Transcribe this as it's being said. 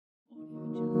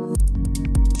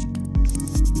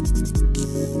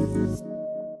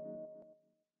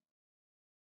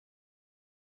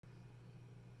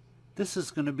This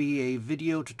is going to be a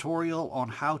video tutorial on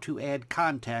how to add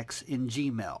contacts in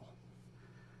Gmail.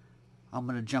 I'm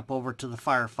going to jump over to the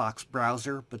Firefox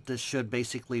browser, but this should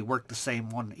basically work the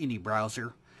same on any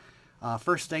browser.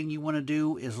 First thing you want to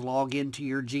do is log into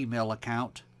your Gmail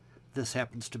account. This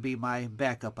happens to be my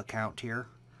backup account here.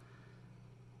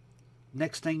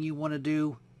 Next thing you want to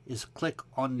do is click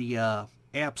on the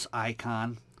apps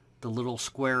icon, the little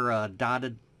square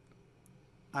dotted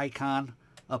icon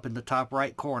up in the top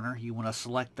right corner. You want to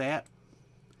select that,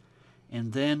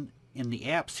 and then in the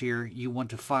apps here you want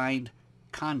to find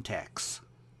contacts.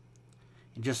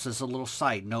 And just as a little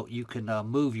side note, you can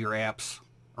move your apps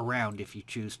around if you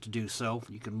choose to do so.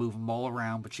 You can move them all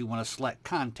around, but you want to select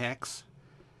contacts.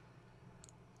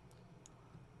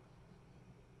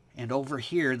 And over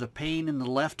here, the pane in the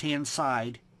left hand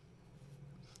side,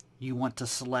 you want to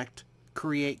select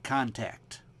create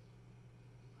contact.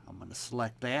 I'm going to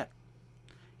select that,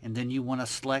 and then you want to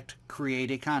select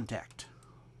create a contact.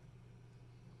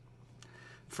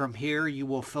 From here you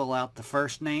will fill out the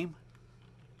first name,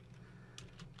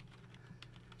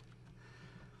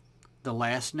 the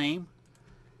last name.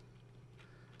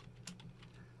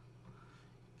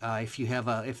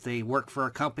 If they work for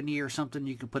a company or something,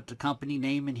 you can put the company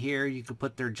name in here. You can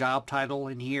put their job title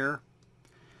in here.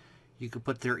 You can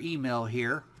put their email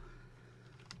here.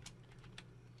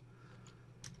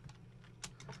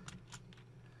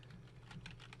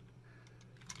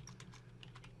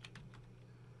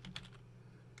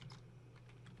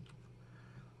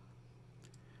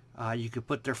 You could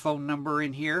put their phone number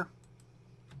in here.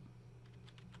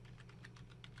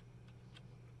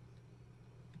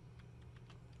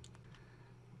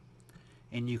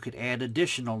 And you could add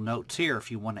additional notes here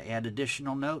if you want to add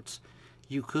additional notes.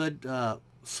 You could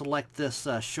select this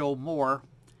show more,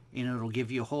 and it'll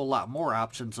give you a whole lot more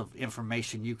options of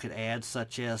information you could add,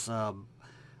 such as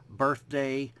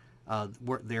birthday,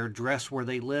 their address where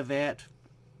they live at.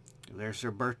 There's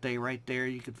their birthday right there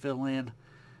you could fill in.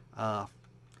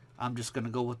 I'm just going to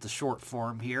go with the short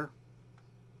form here.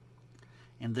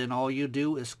 And then all you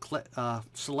do is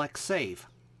select Save.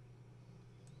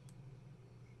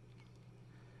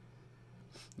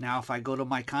 Now if I go to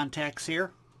my contacts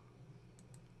here,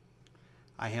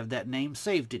 I have that name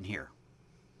saved in here.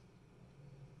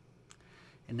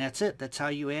 And that's it. That's how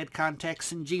you add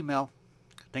contacts in Gmail.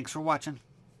 Thanks for watching.